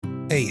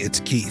Hey, it's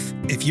Keith.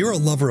 If you're a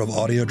lover of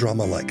audio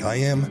drama like I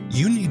am,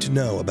 you need to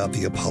know about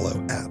the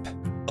Apollo app.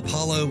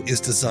 Apollo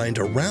is designed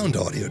around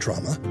audio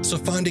drama, so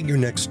finding your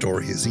next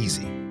story is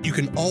easy. You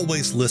can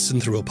always listen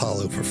through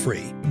Apollo for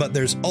free, but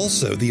there's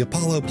also the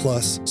Apollo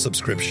Plus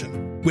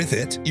subscription. With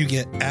it, you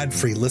get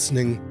ad-free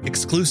listening,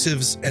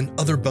 exclusives, and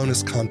other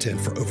bonus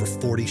content for over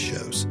 40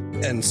 shows.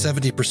 And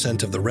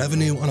 70% of the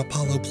revenue on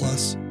Apollo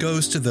Plus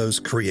goes to those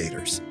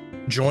creators.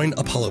 Join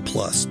Apollo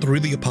Plus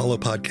through the Apollo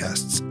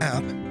Podcasts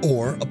app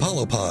or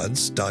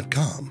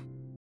apollopods.com.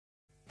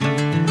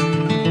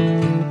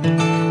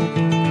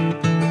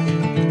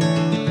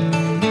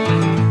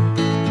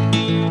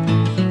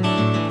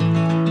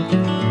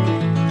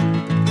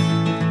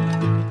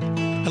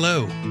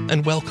 Hello,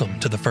 and welcome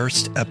to the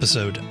first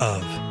episode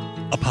of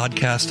a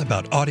podcast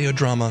about audio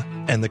drama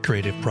and the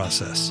creative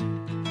process.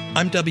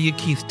 I'm W.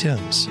 Keith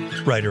Timms,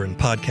 writer and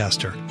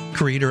podcaster,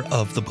 creator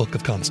of the Book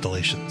of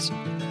Constellations.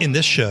 In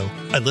this show,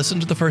 I listen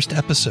to the first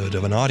episode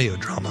of an audio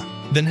drama,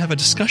 then have a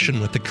discussion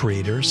with the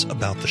creators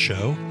about the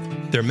show,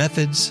 their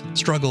methods,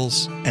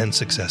 struggles, and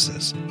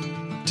successes.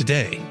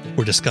 Today,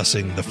 we're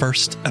discussing the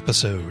first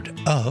episode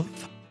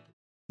of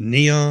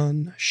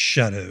Neon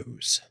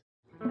Shadows.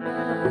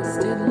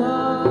 Busted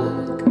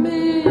lock,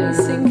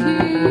 missing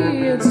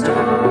key, it's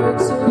dark,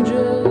 so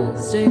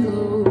just stay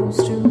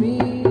close to me.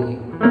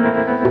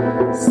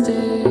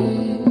 Stay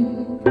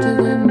to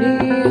the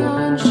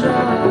neon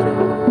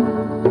shadows.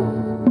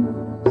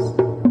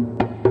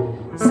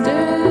 Stay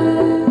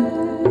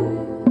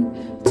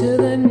to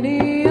the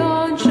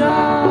neon shadows.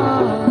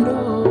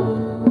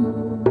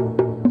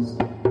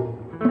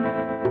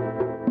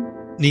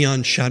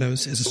 Neon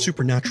Shadows is a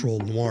supernatural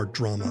noir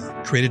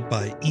drama created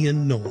by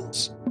Ian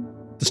Knowles.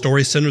 The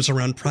story centers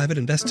around private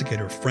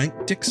investigator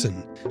Frank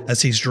Dixon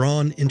as he's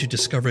drawn into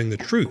discovering the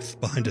truth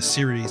behind a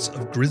series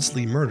of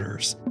grisly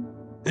murders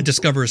and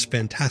discovers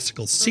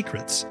fantastical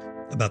secrets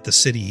about the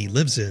city he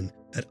lives in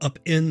that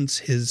upends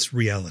his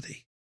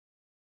reality.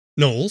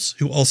 Knowles,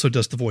 who also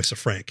does the voice of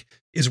Frank,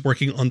 is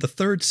working on the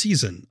third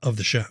season of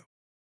the show.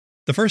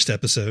 The first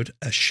episode,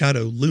 A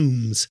Shadow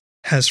Looms,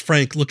 has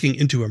Frank looking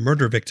into a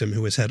murder victim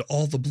who has had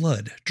all the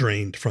blood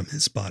drained from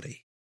his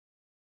body.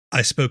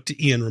 I spoke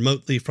to Ian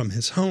remotely from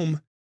his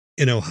home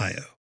in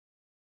Ohio.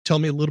 Tell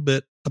me a little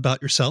bit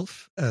about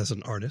yourself as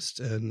an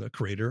artist and a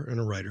creator and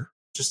a writer.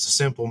 Just a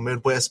simple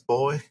Midwest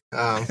boy.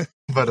 I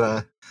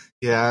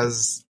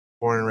was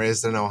born and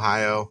raised in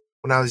Ohio.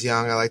 When I was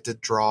young, I liked to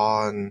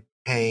draw and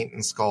paint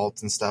and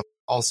sculpt and stuff.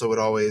 Also would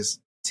always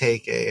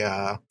take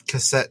a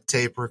cassette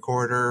tape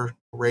recorder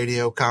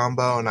radio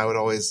combo, and I would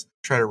always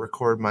try to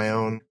record my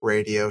own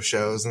radio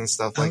shows and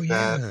stuff like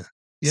that.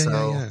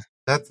 Yeah.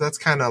 That's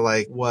kind of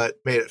like what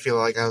made it feel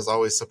like I was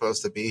always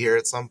supposed to be here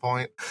at some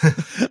point.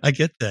 I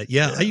get that.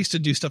 Yeah, I used to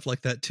do stuff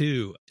like that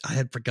too. I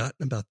had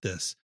forgotten about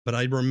this, but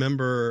I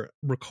remember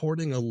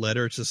recording a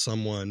letter to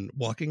someone,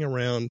 walking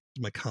around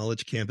my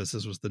college campus,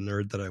 this was the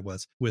nerd that I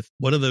was, with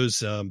one of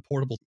those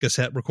portable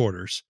cassette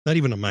recorders, not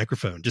even a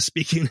microphone, just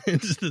speaking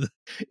into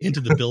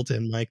the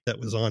built-in mic that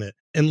was on it,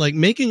 and like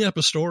making up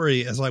a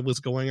story as I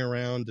was going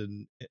around,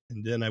 and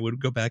then I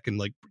would go back and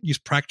like use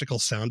practical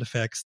sound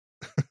effects.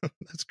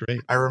 That's great.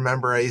 I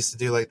remember I used to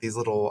do like these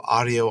little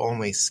audio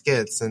only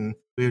skits, and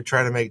we would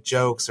try to make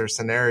jokes or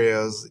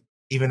scenarios,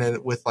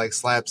 even with like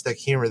slapstick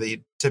humor that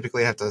you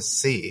typically have to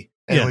see.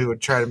 And we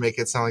would try to make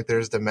it sound like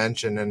there's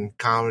dimension and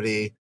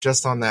comedy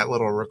just on that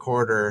little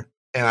recorder.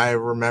 And I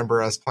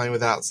remember us playing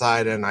with it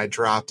outside, and I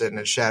dropped it and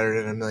it shattered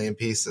in a million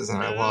pieces,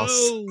 and I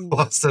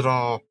lost it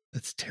all.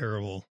 That's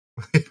terrible.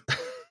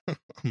 Oh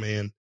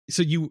man.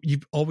 So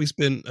you've always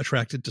been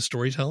attracted to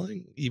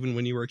storytelling, even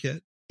when you were a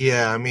kid?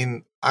 Yeah, I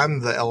mean, I'm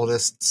the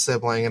eldest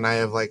sibling, and I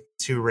have like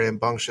two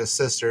rambunctious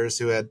sisters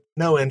who had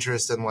no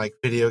interest in like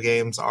video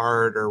games,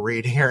 art, or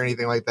reading or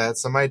anything like that.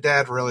 So my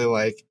dad really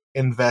like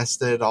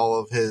invested all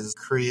of his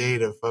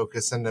creative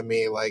focus into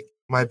me. Like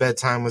my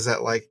bedtime was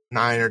at like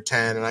 9 or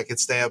 10, and I could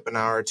stay up an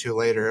hour or two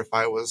later if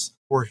I was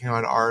working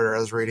on art or I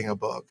was reading a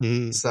book.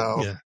 Just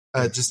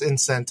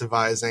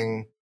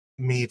incentivizing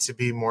me to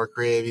be more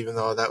creative, even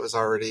though that was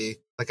already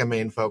like a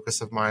main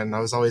focus of mine. I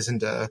was always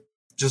into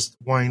just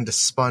wanting to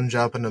sponge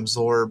up and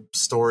absorb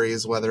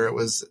stories, whether it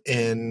was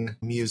in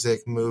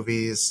music,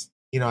 movies.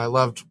 You know, I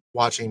loved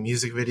watching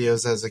music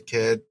videos as a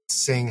kid,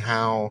 seeing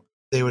how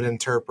they would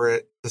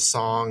interpret the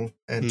song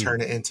and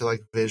turn it into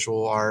like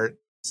visual art.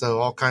 So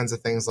all kinds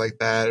of things like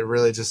that. It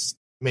really just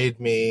made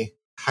me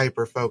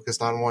hyper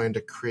focused on wanting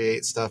to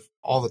create stuff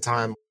all the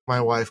time.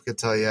 My wife could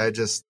tell you, I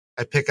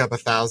pick up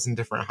 1,000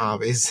 different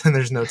hobbies, and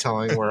there's no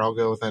telling where I'll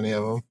go with any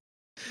of them.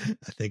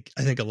 I think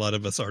a lot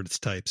of us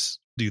artist types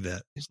do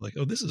that. It's like,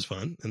 oh, this is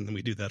fun. And then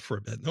we do that for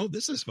a bit. Oh,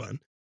 this is fun.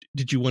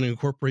 Did you want to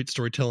incorporate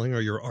storytelling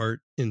or your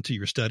art into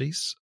your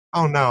studies?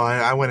 Oh, no,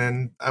 I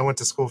went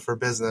to school for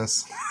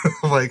business.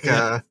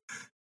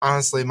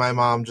 Honestly, my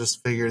mom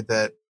just figured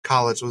that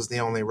college was the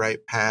only right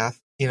path.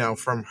 You know,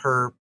 from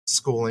her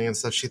schooling and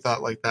stuff, she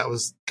thought like that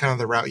was kind of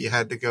the route you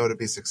had to go to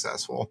be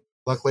successful.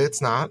 Luckily,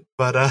 it's not.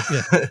 But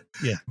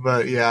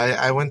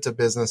I went to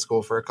business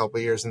school for a couple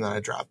of years, and then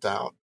I dropped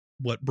out.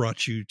 what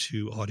brought you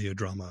to audio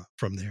drama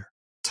from there?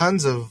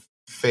 Tons of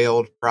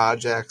failed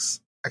projects.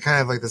 I kind of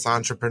have like this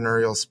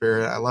entrepreneurial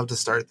spirit. I love to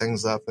start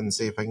things up and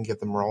see if I can get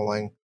them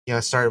rolling. I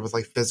started with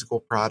like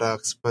physical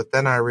products, but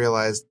then I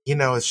realized,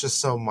 it's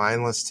just so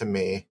mindless to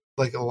me.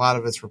 Like a lot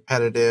of it's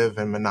repetitive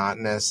and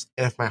monotonous.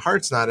 And if my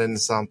heart's not in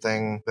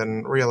something,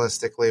 then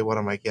realistically, what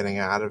am I getting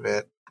out of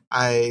it?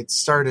 I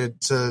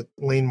started to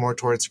lean more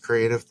towards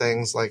creative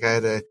things. Like I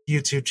had a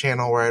YouTube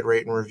channel where I'd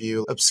rate and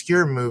review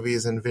obscure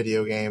movies and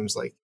video games.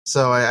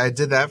 So I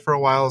did that for a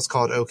while. It's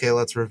called Okay,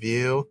 Let's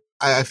Review.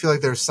 I feel like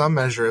there's some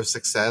measure of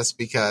success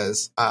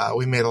because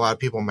we made a lot of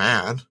people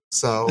mad.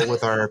 So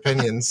with our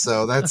opinions,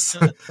 so that's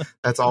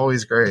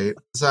always great.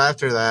 So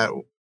after that,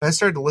 I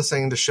started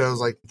listening to shows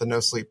like the No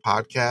Sleep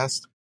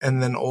podcast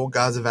and then Old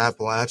Gods of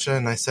Appalachia.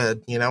 And I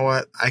said, you know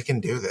what? I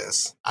can do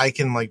this. I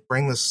can like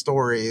bring the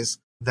stories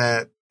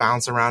that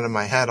bounce around in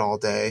my head all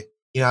day.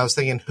 I was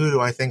thinking, who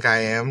do I think I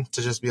am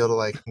to just be able to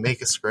like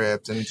make a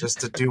script and just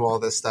to do all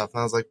this stuff?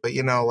 And I was like, but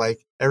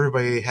like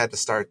everybody had to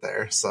start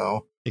there.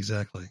 So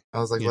exactly. I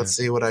was like, let's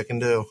see what I can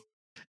do.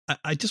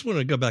 I just want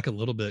to go back a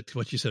little bit to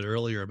what you said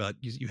earlier about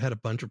you had a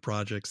bunch of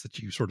projects that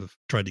you sort of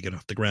tried to get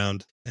off the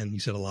ground, and you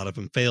said a lot of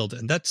them failed.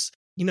 And that's,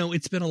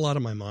 it's been a lot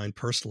on my mind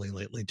personally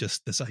lately,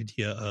 just this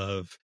idea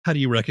of how do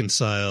you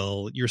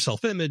reconcile your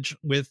self-image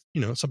with,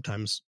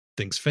 sometimes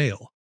things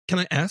fail. Can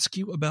I ask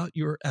you about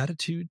your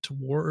attitude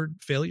toward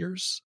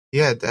failures?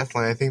 Yeah,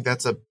 definitely. I think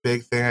that's a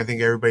big thing I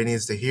think everybody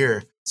needs to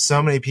hear.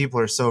 So many people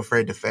are so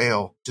afraid to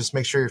fail. Just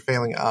make sure you're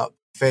failing up.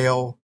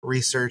 Fail,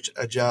 research,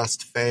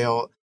 adjust,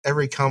 fail.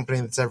 Every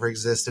company that's ever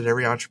existed,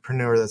 every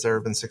entrepreneur that's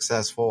ever been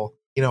successful,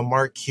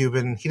 Mark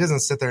Cuban, he doesn't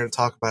sit there and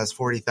talk about his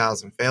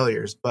 40,000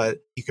 failures, but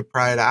you could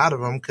pry it out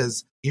of him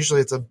because usually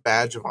it's a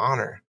badge of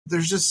honor.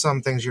 There's just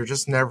some things you're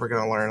just never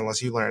going to learn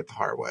unless you learn it the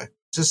hard way.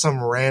 Just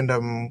some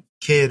random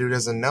kid who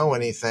doesn't know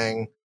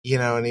anything,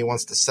 and he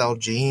wants to sell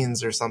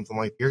jeans or something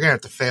like, you're going to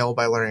have to fail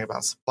by learning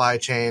about supply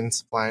chain,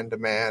 supply and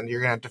demand. You're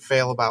going to have to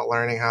fail about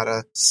learning how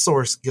to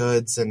source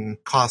goods and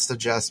cost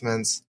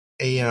adjustments.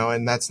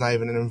 And that's not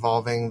even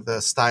involving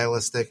the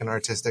stylistic and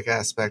artistic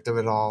aspect of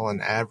it all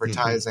and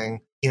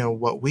advertising,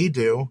 what we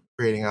do,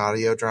 creating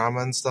audio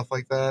drama and stuff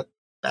like that.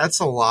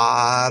 That's a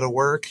lot of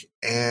work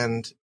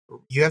and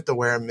you have to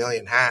wear a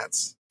million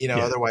hats,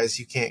 otherwise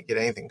you can't get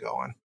anything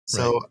going.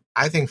 So right.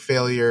 I think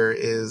failure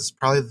is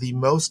probably the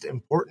most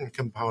important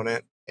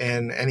component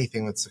in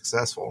anything that's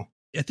successful.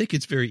 I think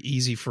it's very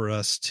easy for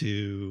us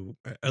to,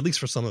 at least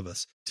for some of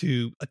us,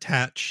 to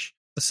attach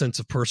a sense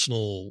of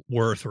personal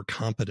worth or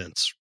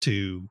competence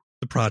to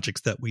the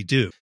projects that we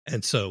do.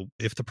 And so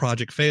if the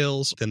project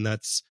fails, then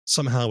that's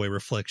somehow a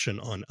reflection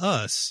on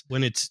us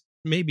when it's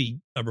maybe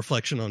a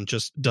reflection on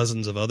just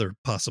dozens of other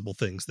possible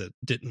things that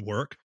didn't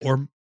work,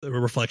 or a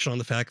reflection on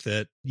the fact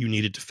that you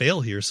needed to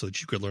fail here so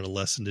that you could learn a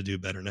lesson to do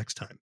better next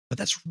time. But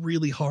that's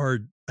really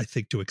hard, I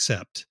think, to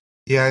accept.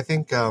 Yeah, I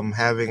think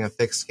having a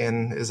thick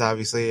skin is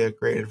obviously a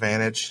great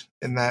advantage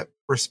in that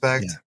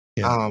respect,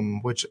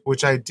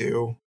 which I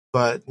do.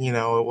 But,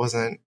 it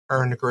wasn't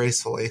earned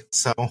gracefully.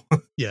 So,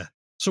 yeah.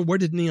 So where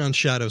did Neon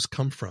Shadows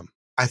come from?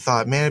 I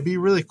thought, man, it'd be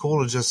really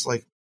cool to just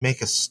like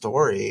make a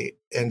story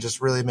and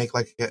just really make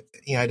like, I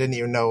didn't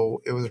even know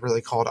it was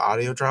really called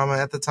audio drama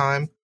at the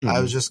time. Mm-hmm. I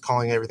was just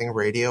calling everything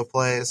radio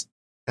plays.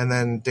 And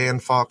then Dan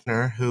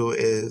Faulkner, who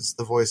is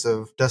the voice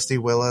of Dusty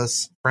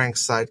Willis,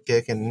 Frank's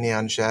sidekick in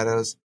Neon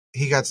Shadows,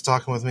 he got to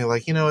talking with me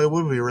like, it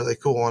would be really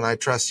cool. And I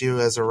trust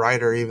you as a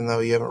writer, even though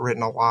you haven't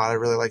written a lot. I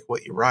really like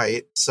what you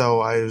write. So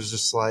I was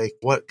just like,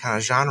 what kind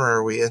of genre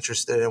are we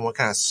interested in? What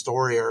kind of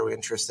story are we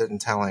interested in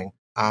telling?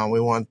 We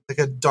want like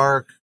a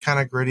dark, kind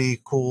of gritty,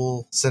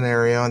 cool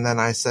scenario. And then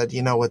I said,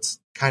 what's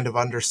kind of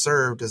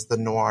underserved is the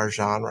noir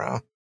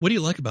genre. What do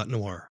you like about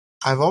noir?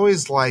 I've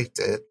always liked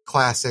it.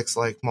 Classics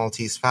like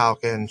Maltese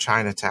Falcon,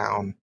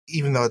 Chinatown,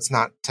 even though it's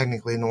not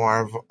technically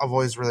noir, I've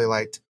always really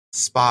liked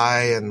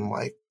spy and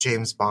like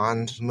James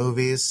Bond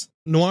movies.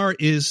 Noir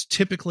is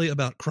typically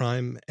about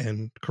crime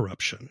and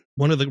corruption.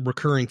 One of the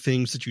recurring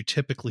themes that you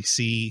typically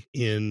see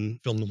in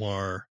film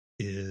noir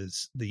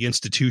is the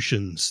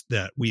institutions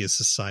that we as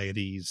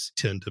societies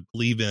tend to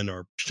believe in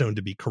are shown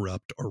to be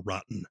corrupt or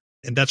rotten.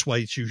 And that's why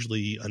it's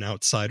usually an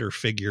outsider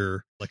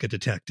figure, like a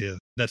detective,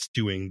 that's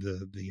doing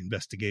the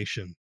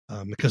investigation,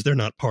 because they're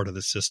not part of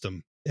the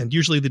system. And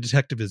usually the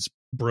detective is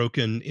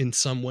broken in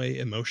some way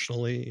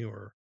emotionally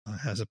or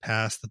has a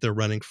past that they're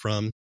running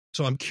from.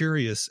 So I'm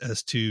curious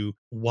as to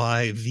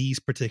why these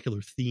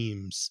particular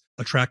themes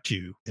attract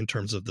you in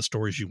terms of the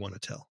stories you want to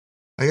tell.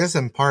 I guess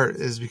in part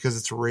is because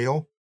it's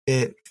real.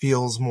 It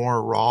feels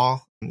more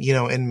raw.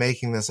 In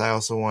making this, I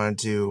also wanted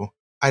to,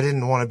 I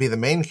didn't want to be the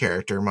main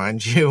character,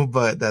 mind you,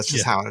 but that's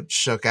just how it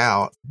shook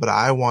out. But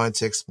I wanted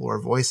to explore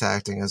voice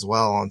acting as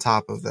well on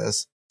top of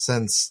this,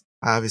 since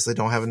I obviously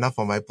don't have enough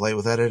on my plate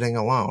with editing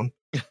alone.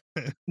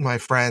 My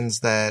friends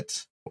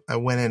that I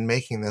went in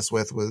making this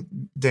with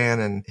Dan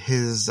and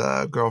his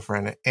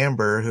girlfriend,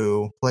 Amber,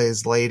 who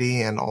plays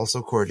Lady and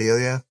also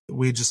Cordelia.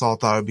 We just all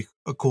thought it'd be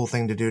a cool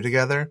thing to do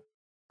together.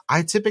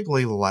 I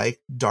typically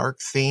like dark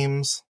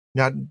themes.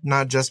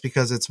 Not just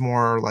because it's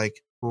more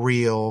like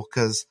real,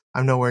 because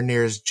I'm nowhere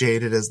near as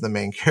jaded as the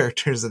main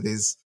characters of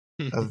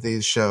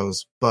these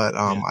shows, but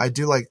I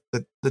do like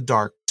the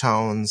dark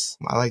tones.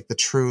 I like the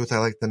truth. I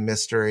like the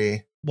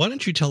mystery. Why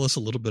don't you tell us a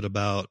little bit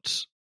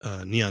about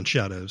Neon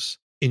Shadows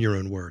in your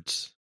own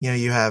words?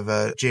 You have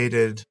a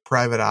jaded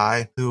private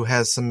eye who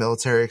has some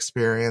military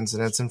experience,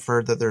 and it's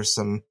inferred that there's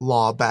some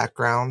law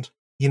background.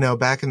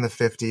 Back in the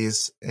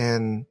 50s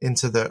and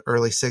into the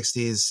early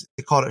 60s,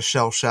 they called it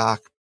shell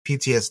shock.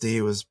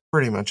 PTSD was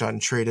pretty much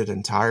untreated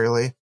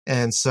entirely.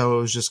 And so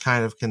it was just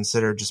kind of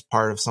considered just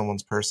part of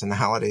someone's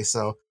personality.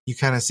 So you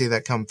kind of see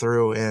that come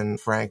through in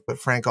Frank, but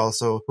Frank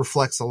also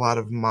reflects a lot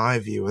of my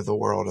view of the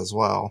world as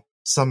well.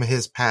 Some of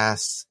his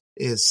past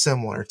is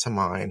similar to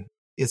mine.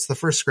 It's the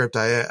first script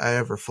I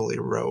ever fully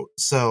wrote.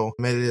 So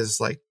it is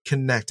like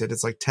connected.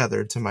 It's like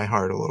tethered to my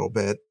heart a little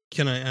bit.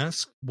 Can I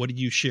ask, what do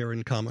you share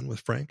in common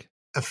with Frank?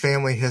 A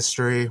family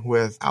history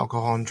with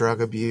alcohol and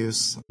drug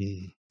abuse.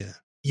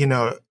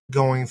 Yeah.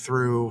 Going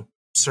through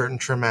certain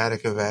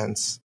traumatic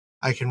events.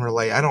 I can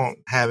relate. I don't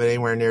have it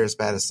anywhere near as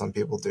bad as some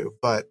people do,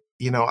 but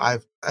I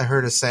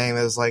heard a saying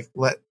that is like,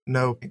 let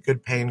no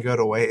good pain go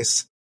to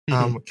waste.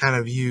 Kind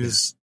of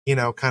use,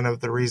 kind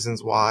of the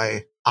reasons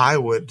why I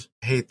would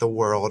hate the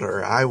world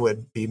or I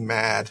would be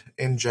mad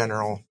in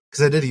general,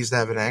 because I did used to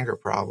have an anger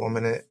problem,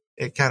 and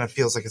it kind of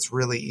feels like it's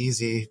really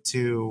easy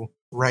to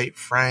write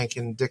Frank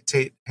and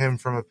dictate him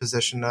from a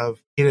position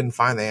of he didn't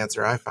find the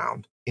answer I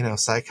found.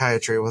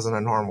 Psychiatry wasn't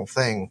a normal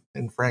thing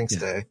in Frank's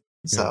day.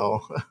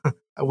 So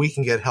we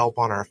can get help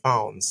on our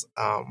phones,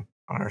 on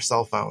our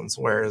cell phones.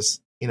 Whereas,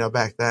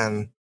 back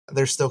then,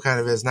 there still kind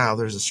of is now.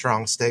 There's a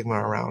strong stigma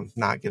around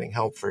not getting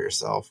help for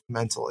yourself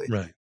mentally.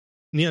 Right.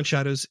 Neon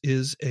Shadows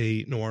is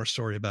a noir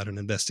story about an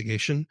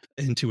investigation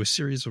into a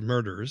series of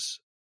murders.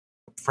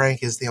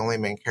 Frank is the only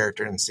main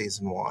character in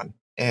season 1,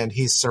 and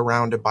he's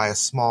surrounded by a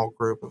small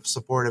group of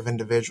supportive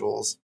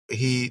individuals.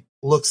 He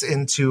looks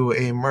into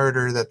a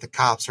murder that the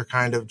cops are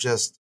kind of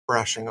just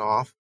brushing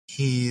off.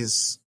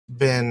 He's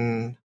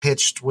been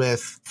pitched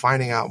with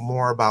finding out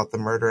more about the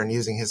murder and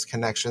using his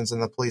connections in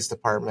the police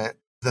department.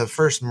 The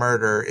first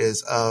murder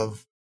is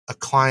of a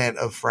client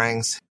of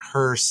Frank's,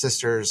 her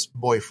sister's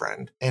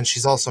boyfriend, and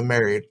she's also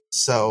married.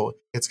 So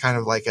it's kind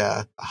of like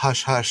a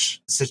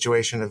hush-hush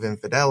situation of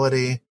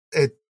infidelity.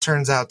 It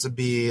turns out to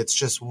be, it's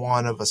just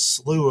one of a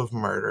slew of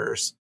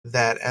murders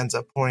that ends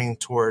up pointing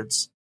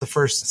towards the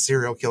first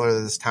serial killer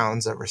that this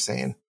town's ever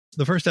seen.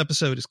 The first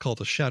episode is called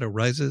The Shadow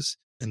Rises,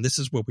 and this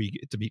is where we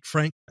get to meet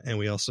Frank, and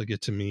we also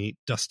get to meet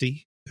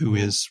Dusty, who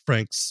is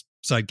Frank's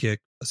sidekick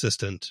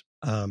assistant.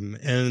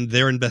 And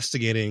they're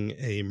investigating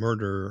a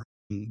murder,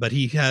 but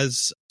he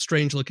has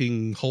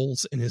strange-looking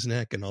holes in his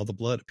neck, and all the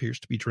blood appears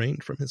to be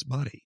drained from his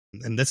body.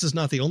 And this is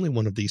not the only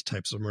one of these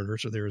types of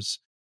murders. So there's,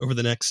 over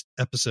the next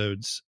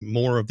episodes,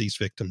 more of these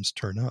victims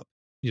turn up.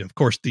 Of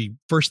course, the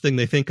first thing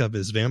they think of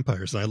is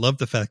vampires. And I love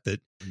the fact that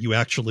you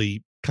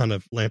actually kind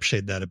of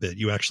lampshade that a bit.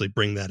 You actually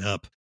bring that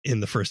up in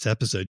the first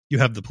episode. You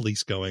have the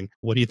police going,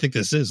 what do you think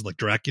this is, like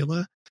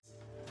Dracula?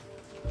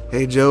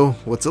 Hey, Joe,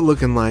 what's it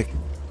looking like?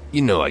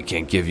 I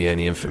can't give you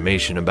any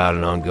information about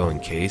an ongoing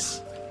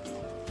case.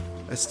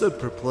 I stood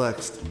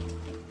perplexed.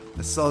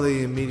 I saw that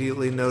he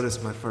immediately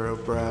noticed my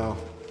furrowed brow.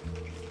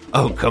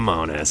 Oh, come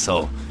on,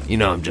 asshole.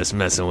 I'm just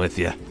messing with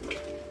you.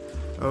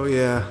 Oh,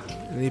 yeah.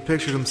 And he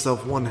pictured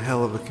himself one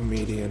hell of a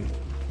comedian.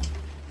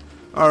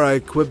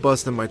 Alright, quit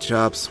busting my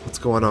chops. What's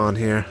going on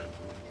here?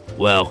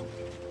 Well,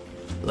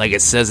 like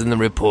it says in the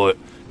report,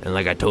 and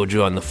like I told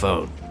you on the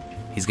phone,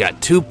 he's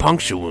got 2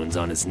 puncture wounds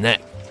on his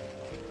neck.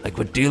 Like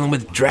we're dealing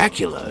with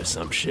Dracula or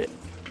some shit.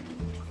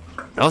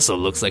 It also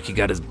looks like he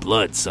got his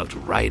blood sucked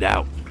right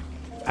out.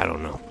 I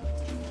don't know.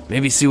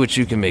 Maybe see what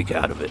you can make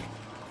out of it.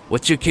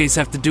 What's your case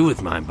have to do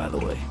with mine, by the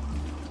way?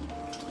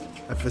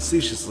 I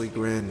facetiously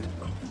grinned.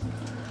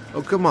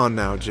 Oh, come on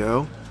now,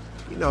 Joe.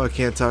 I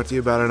can't talk to you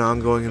about an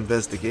ongoing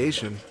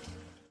investigation.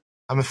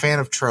 I'm a fan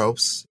of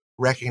tropes,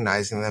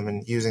 recognizing them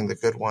and using the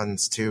good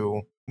ones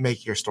to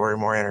make your story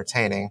more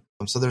entertaining.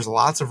 So there's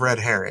lots of red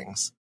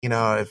herrings.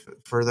 If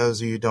for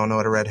those of you who don't know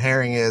what a red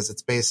herring is,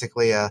 it's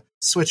basically a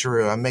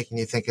switcheroo. I'm making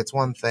you think it's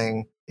one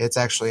thing, it's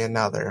actually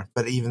another.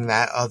 But even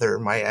that other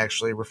might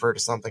actually refer to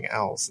something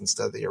else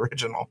instead of the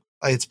original.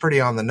 It's pretty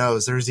on the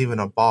nose. There's even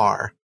a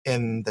bar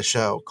in the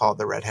show called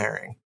the Red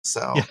Herring.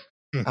 So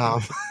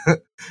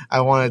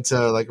I wanted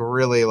to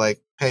really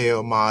pay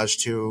homage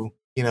to,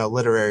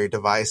 literary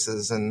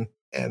devices and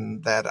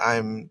that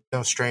I'm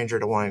no stranger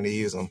to wanting to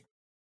use them.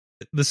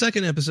 The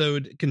second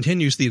episode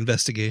continues the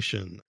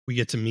investigation. We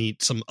get to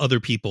meet some other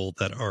people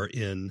that are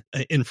in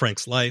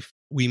Frank's life.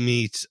 We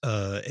meet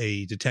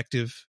a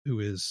detective who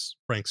is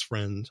Frank's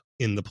friend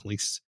in the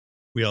police.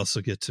 We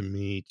also get to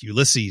meet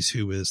Ulysses,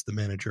 who is the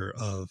manager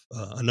of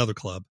another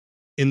club.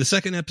 In the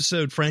second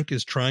episode, Frank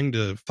is trying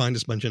to find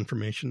as much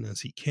information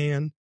as he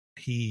can.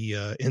 He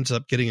ends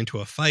up getting into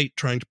a fight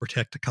trying to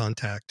protect a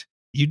contact.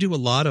 You do a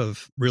lot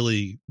of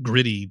really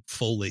gritty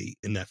Foley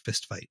in that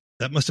fist fight.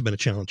 That must have been a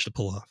challenge to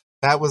pull off.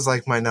 That was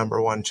like my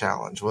number one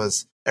challenge.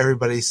 Was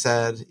everybody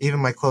said, even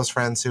my close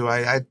friends who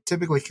I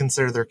typically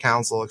consider their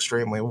counsel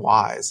extremely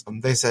wise,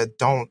 they said,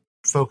 don't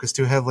focus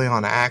too heavily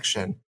on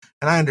action.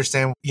 And I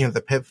understand,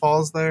 the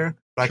pitfalls there,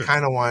 but Sure. I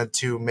kind of wanted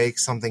to make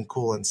something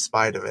cool in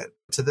spite of it.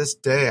 To this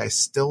day, I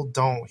still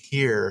don't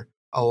hear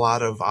a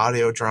lot of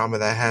audio drama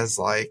that has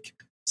like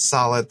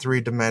solid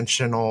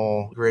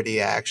 3-dimensional gritty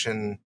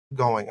action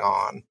going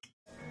on.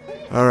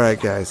 All right,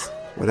 guys.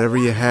 Whatever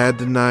you had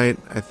tonight,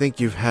 I think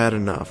you've had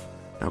enough.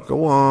 Now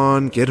go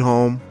on, get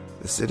home.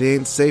 The city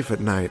ain't safe at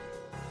night.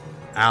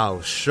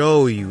 I'll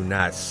show you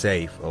not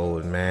safe,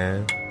 old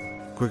man.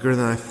 Quicker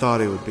than I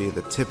thought it would be,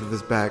 the tip of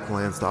his bat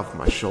glanced off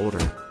my shoulder,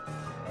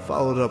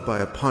 followed up by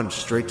a punch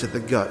straight to the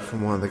gut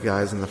from one of the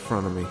guys in the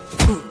front of me.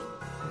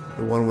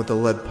 The one with the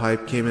lead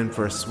pipe came in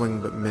for a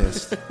swing but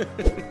missed.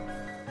 The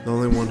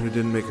only one who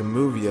didn't make a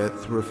move yet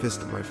threw a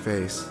fist at my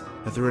face.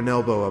 I threw an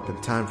elbow up in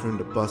time for him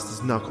to bust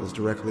his knuckles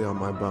directly on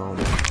my bone.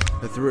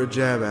 I threw a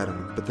jab at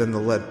him, but then the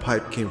lead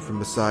pipe came from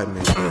beside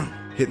me,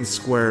 hitting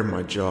square in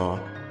my jaw.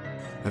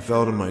 I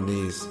fell to my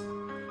knees.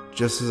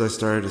 Just as I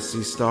started to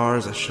see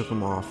stars, I shook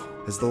him off.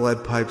 As the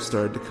lead pipe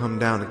started to come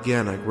down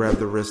again, I grabbed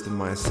the wrist of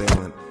my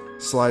assailant,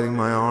 sliding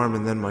my arm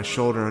and then my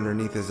shoulder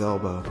underneath his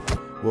elbow.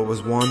 What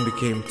was one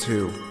became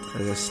two,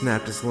 as I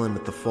snapped his limb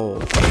at the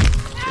fold.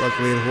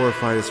 Luckily, it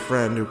horrified his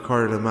friend, who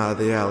carted him out of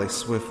the alley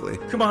swiftly.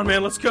 Come on,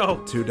 man, let's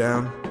go. 2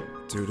 down,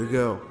 2 to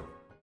go.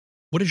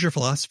 What is your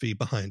philosophy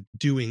behind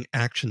doing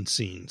action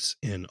scenes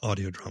in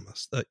audio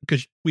dramas?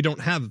 Because we don't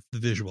have the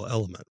visual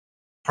element.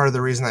 Part of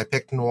the reason I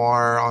picked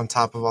noir on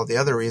top of all the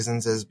other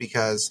reasons is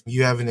because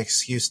you have an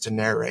excuse to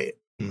narrate,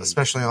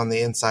 especially on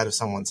the inside of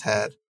someone's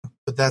head.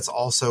 But that's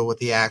also what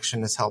the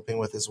action is helping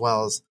with as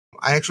well. As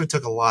I actually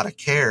took a lot of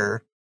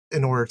care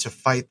in order to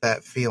fight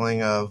that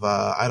feeling of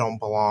I don't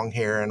belong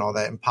here and all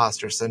that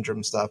imposter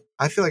syndrome stuff.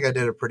 I feel like I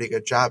did a pretty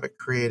good job at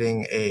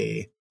creating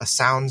a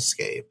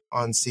soundscape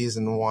on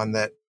season 1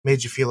 that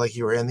made you feel like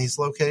you were in these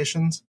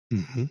locations.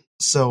 Mm-hmm.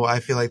 So I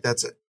feel like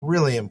that's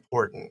really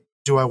important.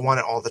 Do I want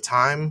it all the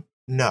time?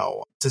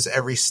 No. Does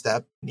every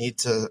step need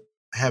to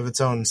have its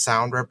own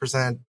sound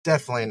represented?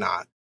 Definitely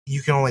not.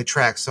 You can only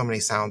track so many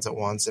sounds at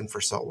once and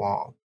for so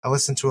long. I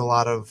listen to a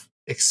lot of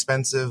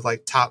expensive,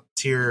 like top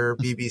tier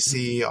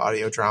BBC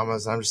audio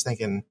dramas. And I'm just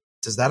thinking,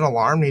 does that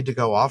alarm need to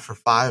go off for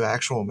 5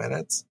 actual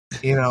minutes?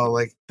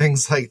 Like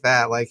things like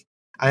that. Like,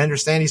 I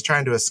understand he's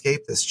trying to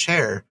escape this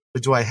chair,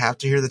 but do I have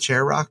to hear the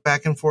chair rock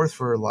back and forth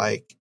for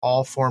like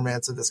all 4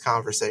 minutes of this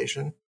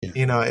conversation?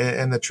 Yeah.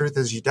 And the truth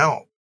is you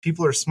don't.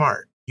 People are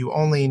smart. You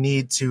only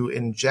need to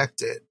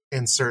inject it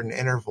in certain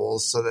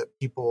intervals so that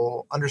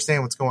people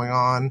understand what's going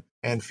on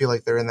and feel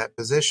like they're in that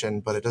position,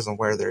 but it doesn't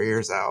wear their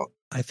ears out.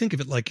 I think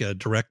of it like a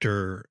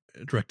director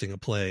directing a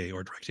play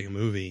or directing a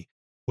movie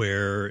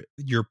where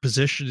you're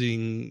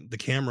positioning the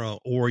camera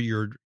or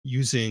you're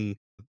using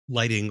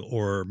lighting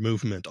or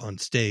movement on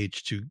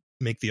stage to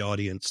make the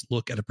audience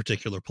look at a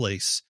particular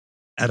place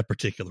at a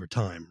particular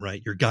time,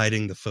 right? You're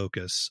guiding the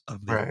focus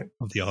of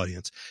the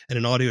audience. And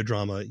in audio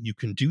drama, you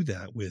can do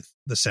that with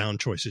the sound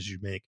choices you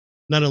make,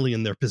 not only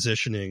in their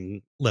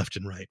positioning left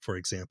and right, for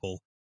example,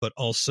 but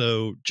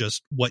also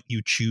just what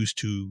you choose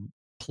to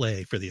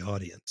play for the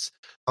audience.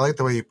 I like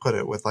the way you put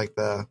it with like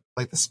the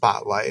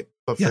spotlight,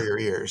 but for your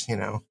ears,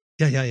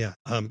 Yeah.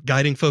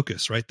 Guiding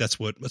focus, right? That's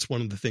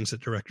one of the things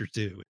that directors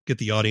do. Get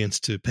the audience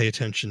to pay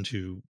attention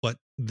to what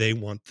they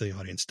want the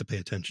audience to pay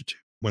attention to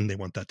when they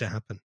want that to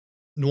happen.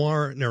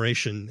 Noir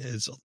narration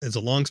is a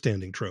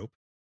long-standing trope.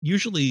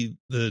 Usually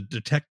the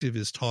detective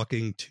is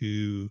talking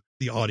to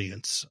the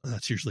audience.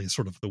 That's usually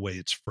sort of the way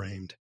it's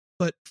framed.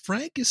 But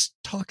Frank is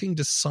talking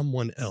to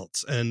someone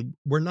else, and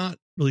we're not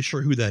really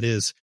sure who that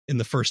is in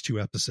the first 2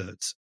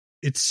 episodes.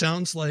 It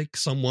sounds like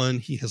someone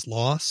he has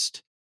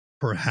lost,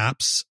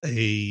 perhaps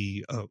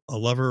a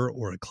lover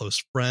or a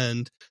close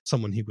friend,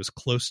 someone he was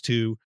close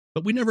to,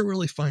 but we never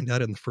really find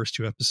out in the first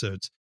 2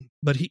 episodes.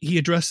 But he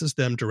addresses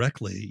them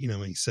directly.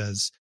 He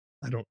says,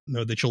 I don't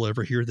know that you'll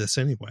ever hear this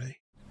anyway.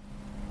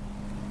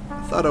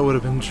 I thought I would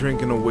have been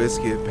drinking a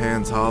whiskey at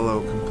Pan's Hollow,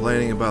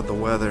 complaining about the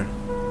weather.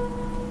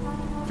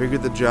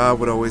 Figured the job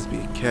would always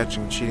be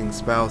catching cheating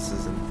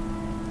spouses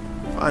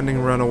and finding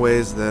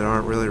runaways that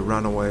aren't really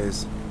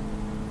runaways.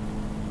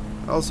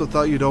 I also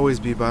thought you'd always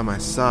be by my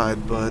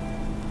side, but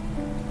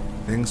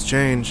things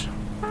change.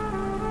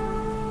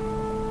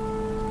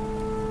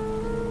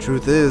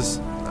 Truth is,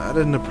 I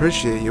didn't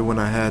appreciate you when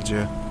I had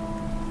you.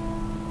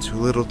 Too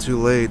little, too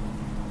late.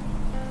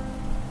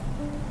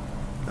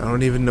 I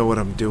don't even know what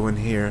I'm doing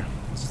here.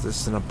 Is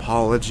this an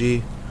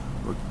apology?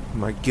 Or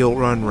my guilt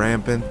run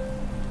rampant?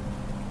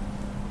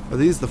 Are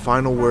these the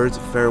final words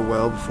of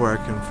farewell before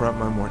I confront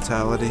my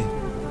mortality?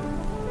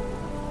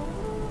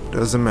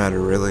 Doesn't matter,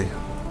 really.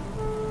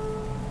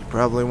 You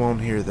probably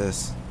won't hear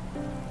this.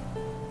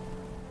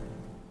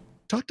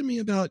 Talk to me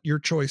about your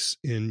choice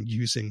in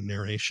using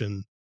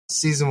narration.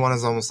 Season 1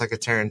 is almost like a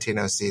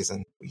Tarantino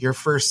season. Your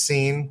first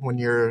scene when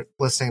you're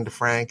listening to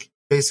Frank,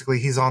 basically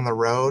he's on the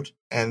road,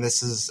 and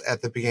this is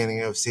at the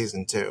beginning of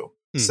season 2.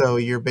 So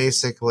you're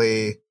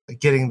basically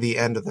getting the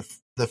end of the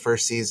the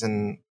first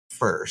season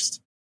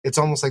first. It's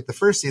almost like the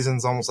first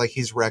season's almost like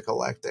he's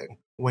recollecting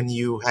when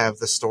you have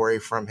the story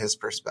from his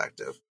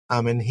perspective.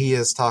 And he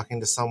is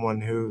talking to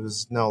someone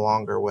who's no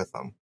longer with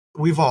him.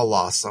 We've all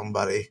lost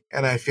somebody.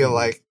 And I feel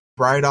like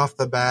right off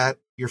the bat,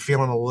 you're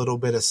feeling a little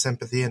bit of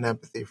sympathy and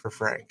empathy for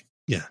Frank.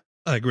 Yeah,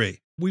 I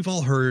agree. We've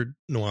all heard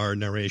noir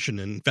narration.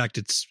 And in fact,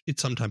 it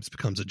sometimes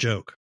becomes a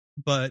joke.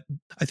 But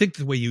I think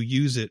the way you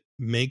use it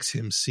makes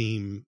him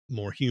seem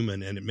more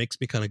human. And it makes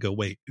me kind of go,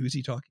 wait, who's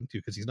he talking to?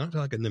 Because he's not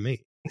talking to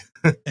me.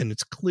 And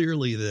it's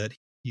clearly that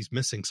he's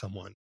missing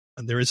someone.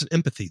 And there is an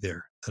empathy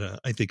there that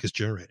I think is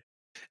generated.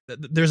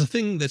 There's a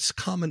thing that's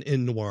common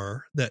in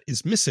noir that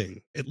is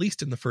missing, at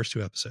least in the first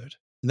 2 episodes,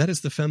 and that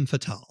is the femme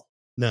fatale.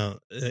 Now,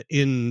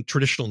 in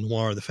traditional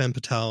noir, the femme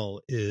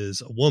fatale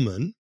is a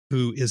woman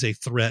who is a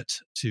threat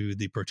to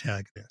the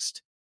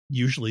protagonist.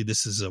 Usually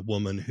this is a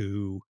woman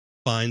who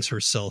finds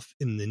herself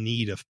in the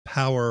need of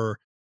power,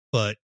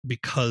 but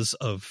because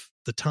of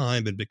the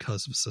time and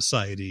because of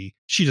society,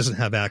 she doesn't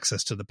have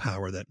access to the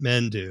power that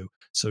men do.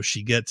 So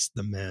she gets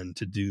the men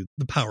to do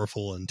the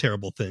powerful and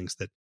terrible things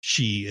that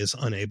she is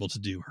unable to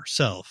do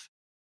herself.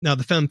 Now,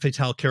 the femme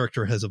fatale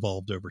character has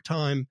evolved over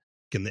time.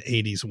 In the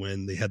 80s,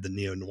 when they had the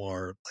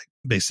neo-noir, like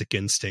Basic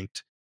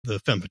Instinct, the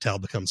femme fatale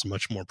becomes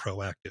much more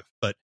proactive.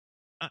 But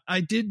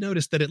I did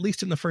notice that at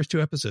least in the first 2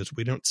 episodes,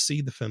 we don't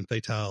see the femme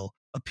fatale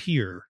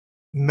appear.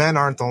 Men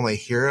aren't the only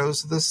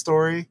heroes of this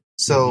story.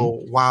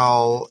 So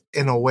while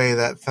in a way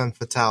that femme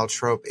fatale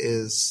trope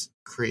is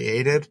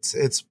created,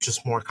 it's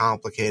just more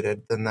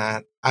complicated than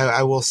that.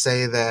 I will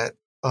say that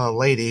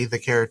Lady, the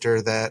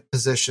character that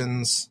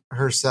positions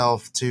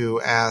herself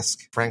to ask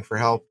Frank for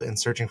help in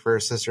searching for her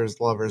sister's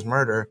lover's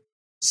murder.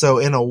 So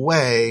in a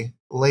way,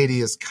 Lady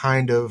is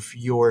kind of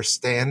your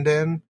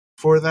stand-in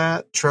for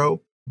that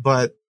trope,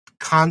 but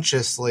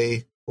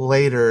consciously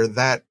later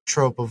that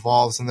trope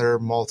evolves and there are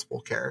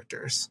multiple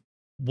characters.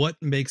 What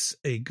makes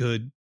a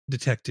good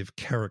detective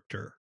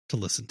character to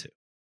listen to?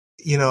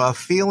 You know, a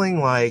feeling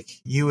like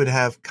you would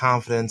have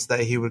confidence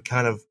that he would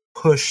kind of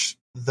push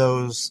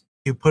those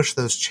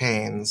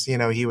chains. You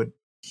know, he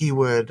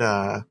would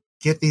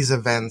get these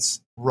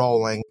events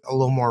rolling a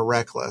little more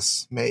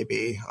reckless,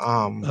 maybe.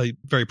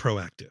 Very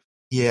proactive.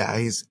 Yeah,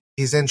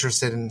 he's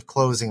interested in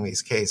closing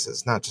these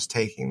cases, not just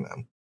taking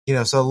them. You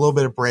know, so a little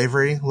bit of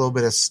bravery, a little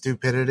bit of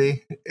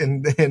stupidity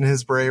in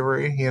his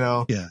bravery, you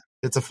know. Yeah.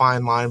 It's a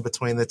fine line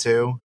between the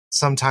two.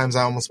 Sometimes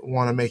I almost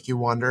want to make you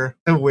wonder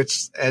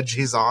which edge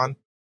he's on.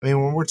 I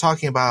mean, when we're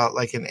talking about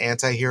like an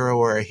anti-hero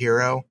or a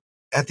hero,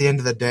 at the end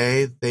of the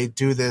day, they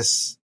do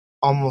this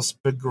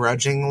almost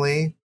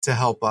begrudgingly to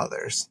help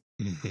others.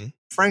 Mm-hmm.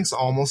 Frank's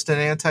almost an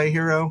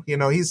anti-hero. You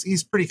know,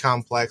 he's pretty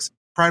complex.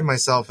 Pride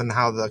myself in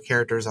how the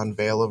characters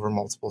unveil over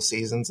multiple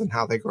seasons and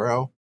how they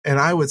grow. And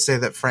I would say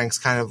that Frank's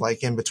kind of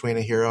like in between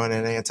a hero and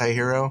an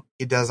anti-hero.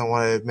 He doesn't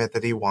want to admit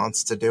that he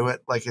wants to do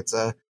it. Like it's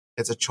a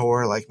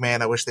chore. Like,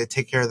 man, I wish they'd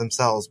take care of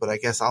themselves, but I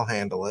guess I'll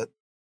handle it.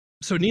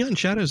 So Neon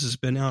Shadows has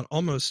been out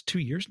almost 2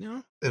 years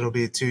now? It'll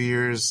be 2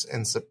 years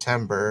in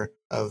September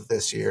of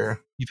this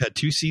year. You've had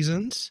 2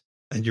 seasons,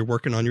 and you're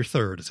working on your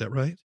 3rd, is that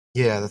right?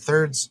 Yeah, the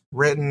 3rd's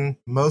written,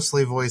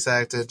 mostly voice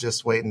acted,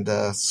 just waiting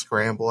to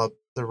scramble up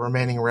the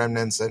remaining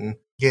remnants and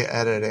get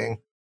editing.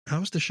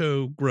 How's the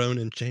show grown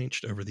and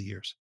changed over the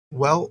years?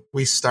 Well,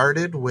 we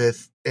started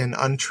with an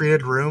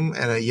untreated room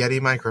and a Yeti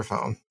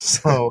microphone.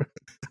 So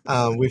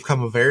we've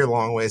come a very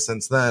long way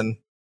since then.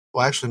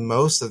 Well, actually,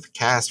 most of the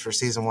cast for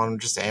season 1 were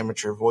just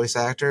amateur voice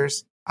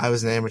actors. I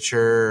was an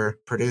amateur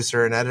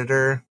producer and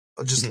editor.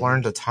 I just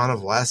learned a ton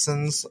of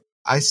lessons.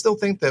 I still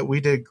think that we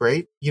did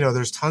great. You know,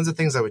 there's tons of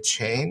things I would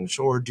change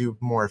or do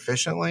more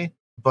efficiently.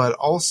 But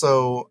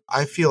also,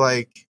 I feel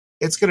like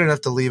it's good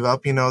enough to leave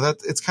up. You know, that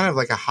it's kind of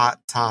like a hot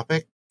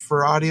topic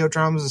for audio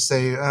dramas to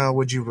say,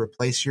 would you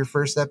replace your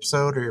first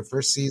episode or your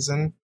first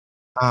season?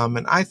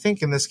 And I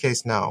think in this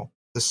case, no.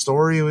 The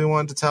story we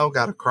wanted to tell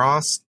got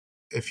across.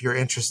 If you're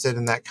interested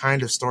in that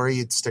kind of story,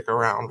 you'd stick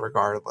around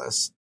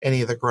regardless.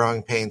 Any of the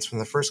growing pains from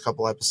the first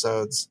couple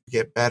episodes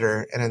get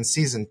better. And in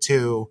season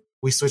 2,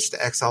 we switched to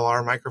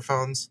XLR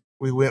microphones.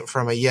 We went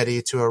from a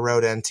Yeti to a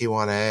Rode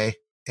NT1A,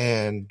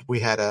 and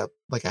we had a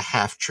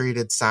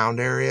half-treated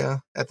sound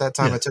area at that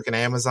time. Yeah. I took an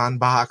Amazon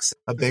box,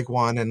 a big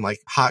one, and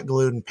like hot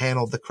glued and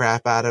paneled the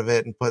crap out of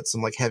it and put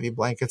some like heavy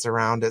blankets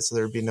around it so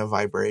there would be no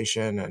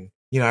vibration. And,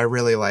 you know, I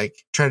really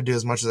like tried to do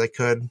as much as I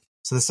could.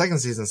 So the second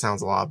season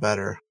sounds a lot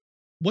better.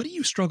 What do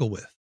you struggle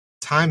with?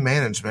 Time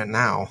management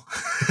now.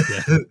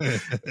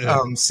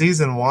 Yeah.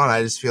 Season 1,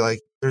 I just feel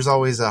like there's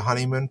always a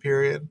honeymoon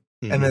period.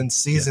 Mm-hmm. And then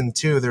season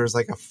 2, there was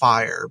like a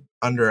fire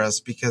under us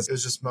because it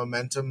was just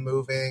momentum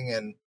moving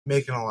and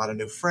making a lot of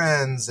new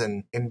friends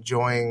and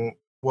enjoying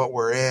what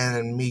we're in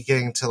and me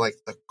getting to like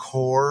the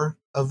core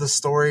of the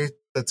story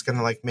that's going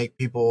to like make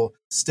people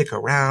stick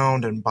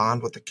around and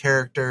bond with the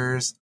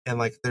characters. And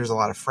like, there's a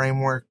lot of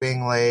framework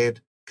being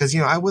laid. Cause,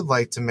 you know, I would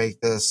like to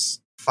make this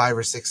 5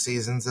 or 6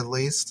 seasons at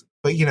least.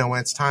 But, you know,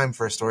 when it's time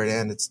for a story to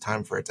end, it's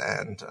time for it to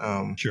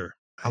end. Sure.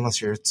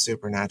 Unless you're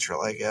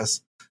supernatural, I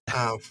guess.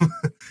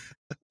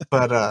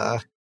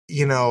 But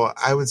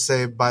I would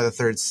say by the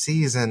third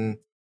season,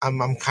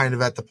 I'm kind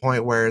of at the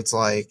point where it's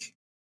like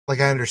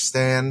I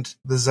understand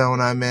the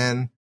zone I'm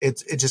in.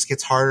 It just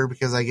gets harder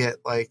because I get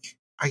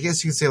I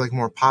guess you could say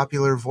more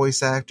popular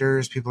voice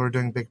actors. People are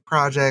doing big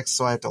projects,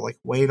 so I have to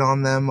wait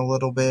on them a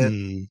little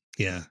bit.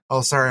 Yeah.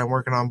 Oh, sorry, I'm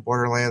working on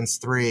Borderlands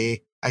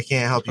 3. I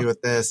can't help you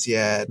with this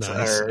yet.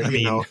 Nice.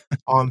 Or,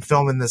 I'm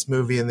filming this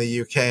movie in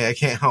the UK. I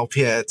can't help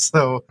yet.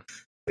 So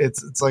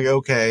it's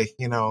okay,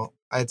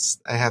 I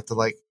have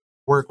to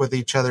work with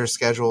each other's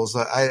schedules.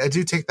 I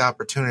do take the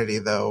opportunity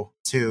though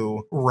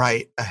to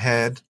write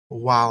ahead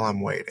while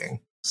I'm waiting.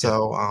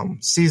 So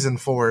season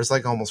 4 is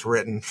almost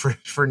written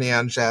for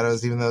Neon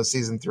Shadows, even though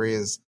season 3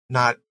 is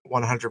not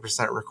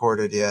 100%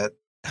 recorded yet.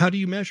 How do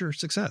you measure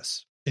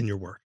success in your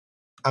work?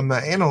 I'm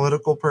an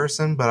analytical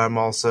person, but I'm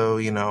also,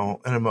 an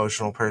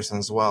emotional person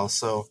as well.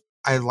 So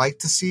I like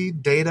to see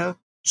data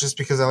just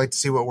because I like to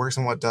see what works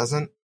and what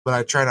doesn't. But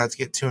I try not to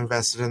get too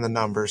invested in the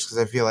numbers because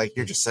I feel like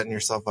you're just setting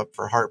yourself up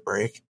for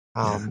heartbreak.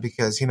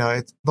 Because,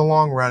 it's the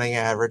long running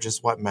average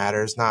is what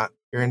matters, not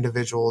your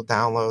individual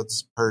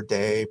downloads per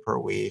day, per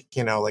week.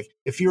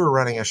 If you were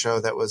running a show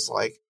that was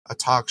a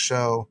talk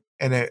show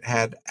and it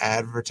had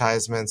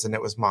advertisements and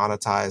it was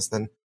monetized,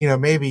 then,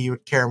 maybe you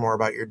would care more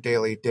about your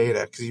daily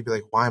data because you'd be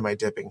like, why am I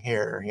dipping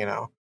here?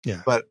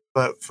 Yeah.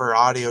 But for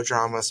audio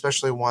drama,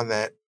 especially one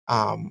that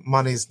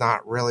money's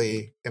not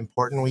really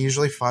important, we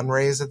usually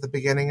fundraise at the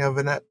beginning of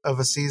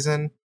a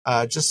season.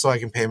 Just so I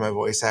can pay my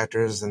voice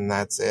actors and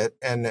that's it.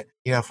 And,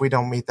 if we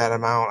don't meet that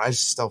amount, I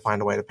just still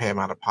find a way to pay them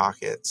out of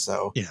pocket.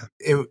 So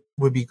it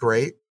would be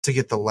great to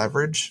get the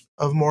leverage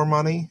of more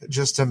money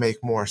just to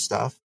make more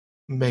stuff,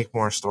 make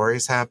more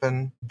stories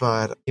happen.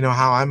 But,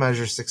 how I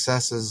measure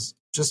success is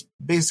just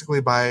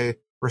basically by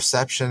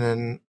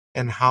reception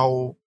and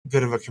how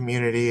good of a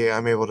community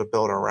I'm able to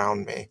build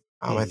around me.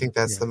 I think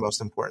that's the most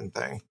important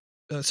thing.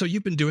 So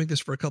you've been doing this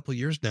for a couple of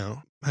years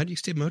now. How do you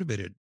stay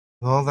motivated?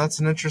 Well, that's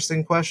an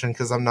interesting question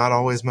because I'm not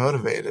always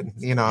motivated.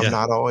 I'm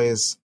not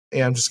always,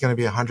 I'm just going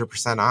to be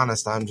 100%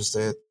 honest. I'm just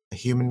a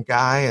human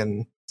guy,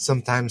 and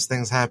sometimes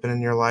things happen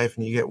in your life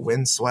and you get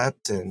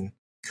windswept, and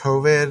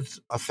COVID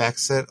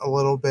affects it a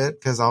little bit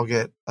because I'll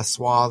get a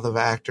swath of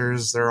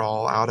actors. They're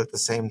all out at the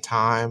same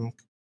time.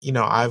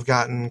 I've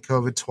gotten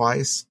COVID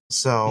twice.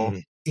 So,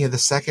 the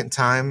second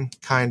time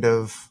kind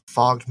of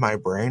fogged my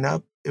brain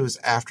up. It was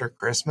after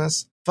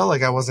Christmas. Felt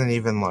like I wasn't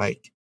even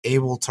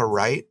able to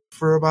write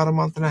for about a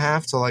month and a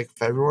half till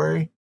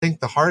February. I think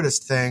the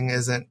hardest thing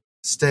isn't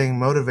staying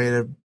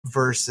motivated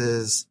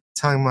versus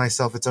telling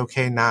myself it's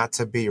okay not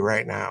to be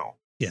right now.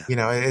 Yeah.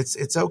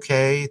 It's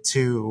okay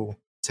to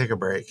take a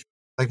break.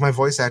 My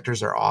voice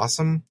actors are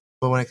awesome,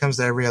 but when it comes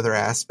to every other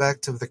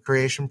aspect of the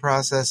creation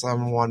process,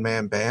 I'm a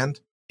one-man band.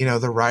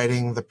 The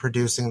writing, the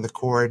producing, the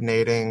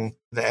coordinating,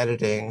 the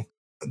editing,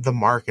 the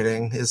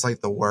marketing is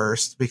the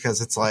worst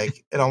because it's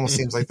it almost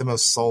seems like the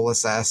most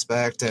soulless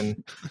aspect,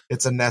 and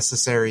it's a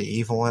necessary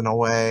evil in a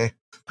way.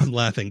 I'm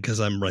laughing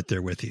because I'm right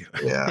there with you.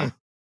 Yeah.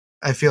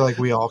 I feel like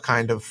we all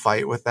kind of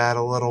fight with that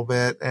a little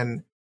bit.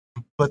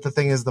 But the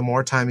thing is, the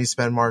more time you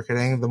spend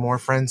marketing, the more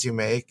friends you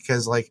make,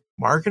 because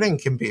marketing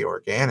can be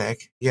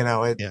organic.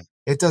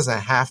 It doesn't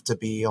have to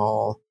be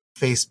all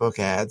Facebook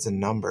ads and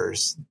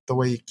numbers. The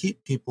way you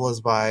keep people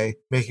is by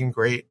making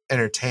great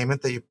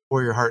entertainment that you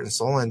pour your heart and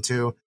soul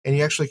into, and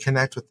you actually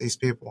connect with these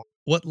people.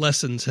 What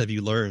lessons have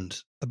you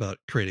learned about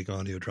creating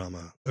audio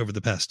drama over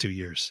the past 2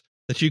 years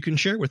that you can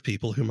share with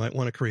people who might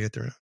want to create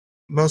their own?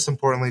 Most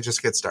importantly,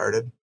 just get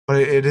started.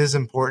 But it is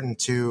important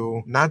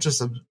to not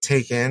just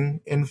take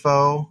in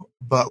info,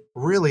 but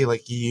really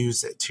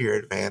use it to your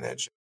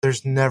advantage.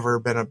 There's never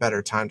been a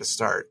better time to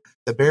start.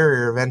 The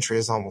barrier of entry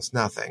is almost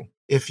nothing.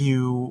 If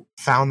you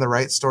found the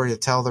right story to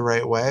tell the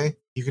right way,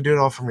 you can do it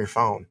all from your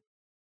phone.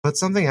 Put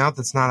something out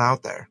that's not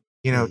out there.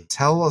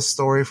 Tell a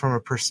story from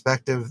a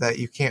perspective that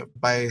you can't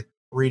by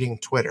reading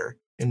Twitter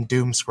and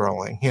doom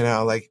scrolling.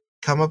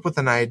 Come up with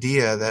an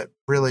idea that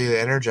really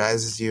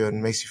energizes you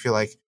and makes you feel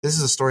like this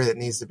is a story that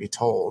needs to be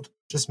told.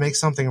 Just make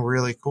something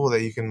really cool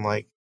that you can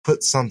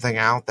put something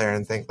out there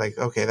and think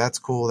okay, that's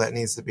cool. That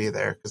needs to be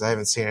there because I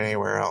haven't seen it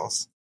anywhere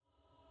else.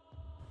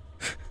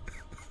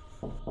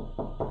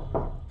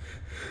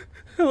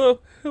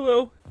 Hello.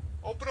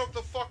 Open up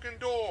the fucking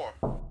door.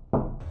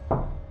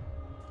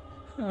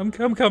 I'm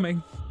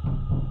coming.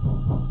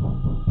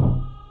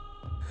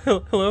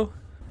 Hello?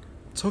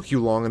 Took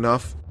you long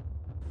enough.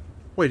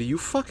 Wait, are you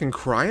fucking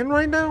crying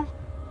right now?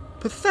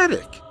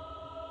 Pathetic.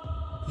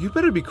 You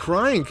better be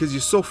crying because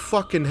you're so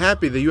fucking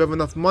happy that you have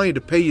enough money to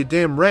pay your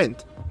damn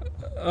rent.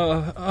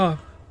 I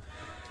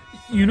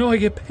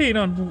get paid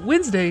on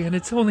Wednesday and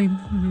it's only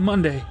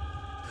Monday.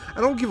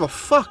 I don't give a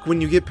fuck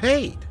when you get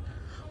paid.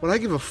 What I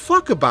give a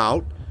fuck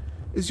about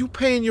is you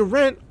paying your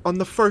rent on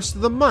the first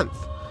of the month.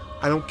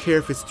 I don't care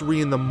if it's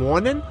 3 a.m.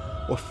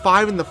 or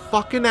 5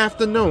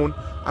 p.m.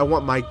 I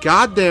want my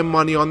goddamn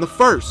money on the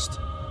first.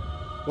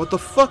 What the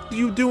fuck do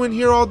you do in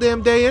here all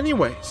damn day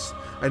anyways?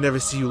 I never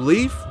see you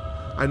leave.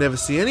 I never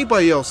see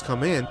anybody else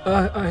come in.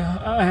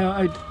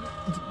 I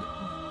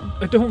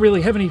don't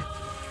really have any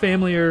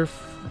family or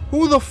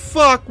Who the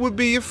fuck would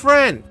be your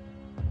friend?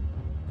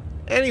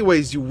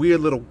 Anyways, you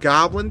weird little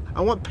goblin,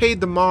 I want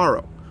paid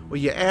tomorrow, or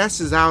your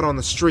ass is out on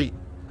the street.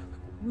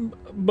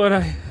 But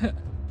I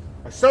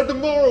said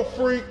tomorrow,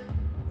 freak!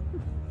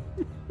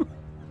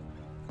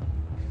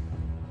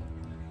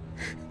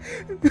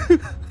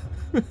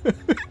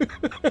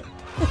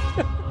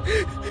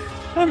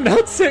 I'm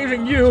not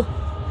saving you.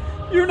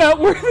 You're not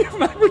worthy of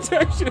my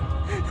protection.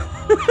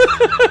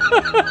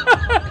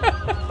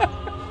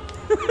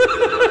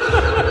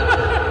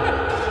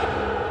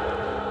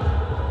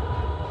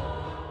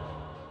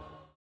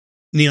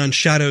 Neon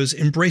Shadows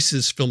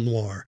embraces film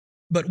noir,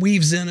 but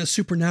weaves in a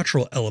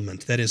supernatural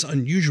element that is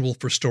unusual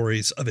for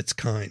stories of its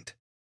kind.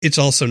 It's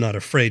also not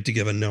afraid to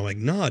give a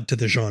knowing nod to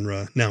the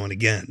genre now and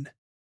again.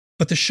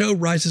 But the show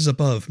rises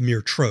above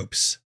mere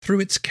tropes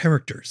through its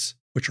characters,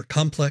 which are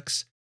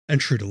complex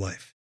and true to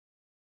life.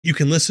 You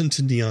can listen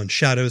to Neon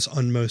Shadows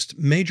on most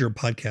major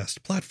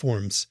podcast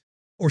platforms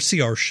or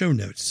see our show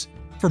notes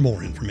for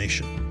more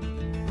information.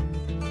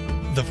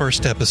 The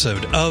first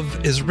episode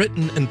of is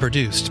written and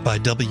produced by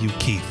W.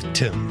 Keith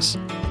Timms.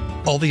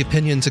 All the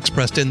opinions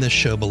expressed in this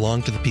show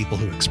belong to the people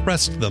who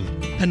expressed them,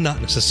 and not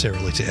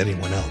necessarily to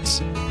anyone else.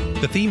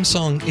 The theme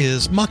song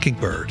is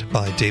Mockingbird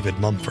by David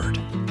Mumford.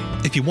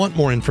 If you want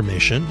more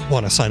information,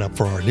 want to sign up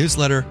for our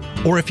newsletter,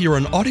 or if you're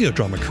an audio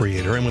drama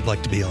creator and would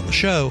like to be on the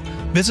show,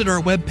 visit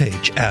our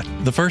webpage at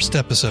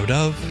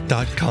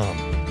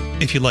thefirstepisodeof.com.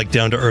 If you like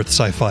down-to-earth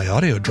sci-fi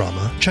audio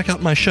drama, check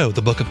out my show,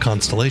 The Book of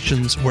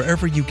Constellations,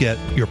 wherever you get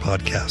your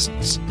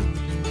podcasts.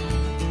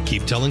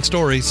 Keep telling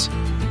stories.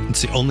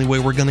 It's the only way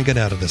we're going to get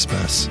out of this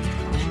mess.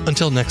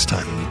 Until next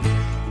time.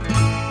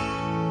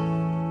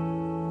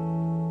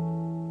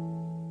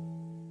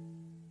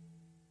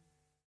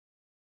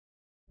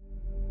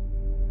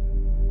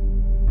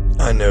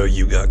 I know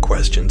you got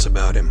questions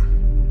about him.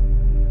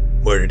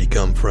 Where did he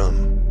come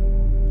from?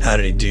 How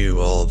did he do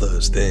all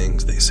those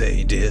things they say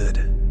he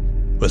did?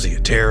 Was he a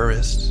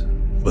terrorist?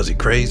 Was he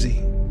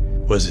crazy?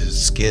 Was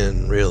his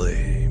skin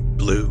really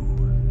blue?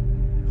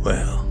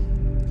 Well,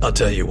 I'll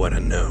tell you what I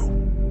know.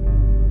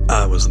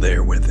 I was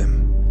there with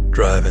him,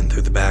 driving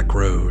through the back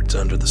roads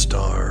under the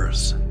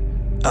stars.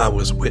 I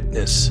was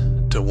witness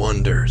to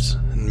wonders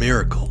and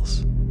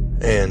miracles,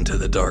 and to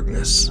the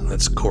darkness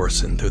that's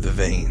coursing through the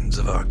veins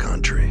of our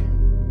country.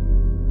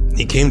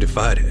 He came to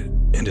fight it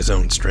in his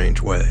own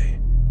strange way,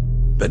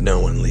 but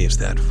no one leaves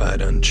that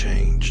fight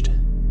unchanged.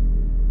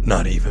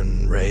 Not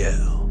even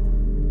Rael.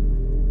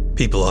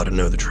 People ought to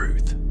know the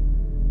truth.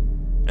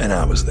 And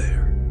I was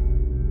there.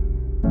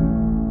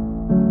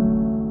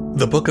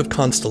 The Book of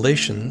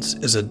Constellations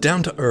is a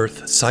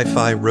down-to-earth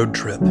sci-fi road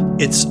trip.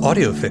 It's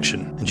audio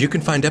fiction, and you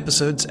can find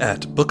episodes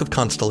at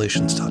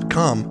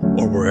bookofconstellations.com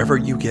or wherever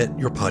you get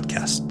your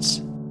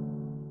podcasts.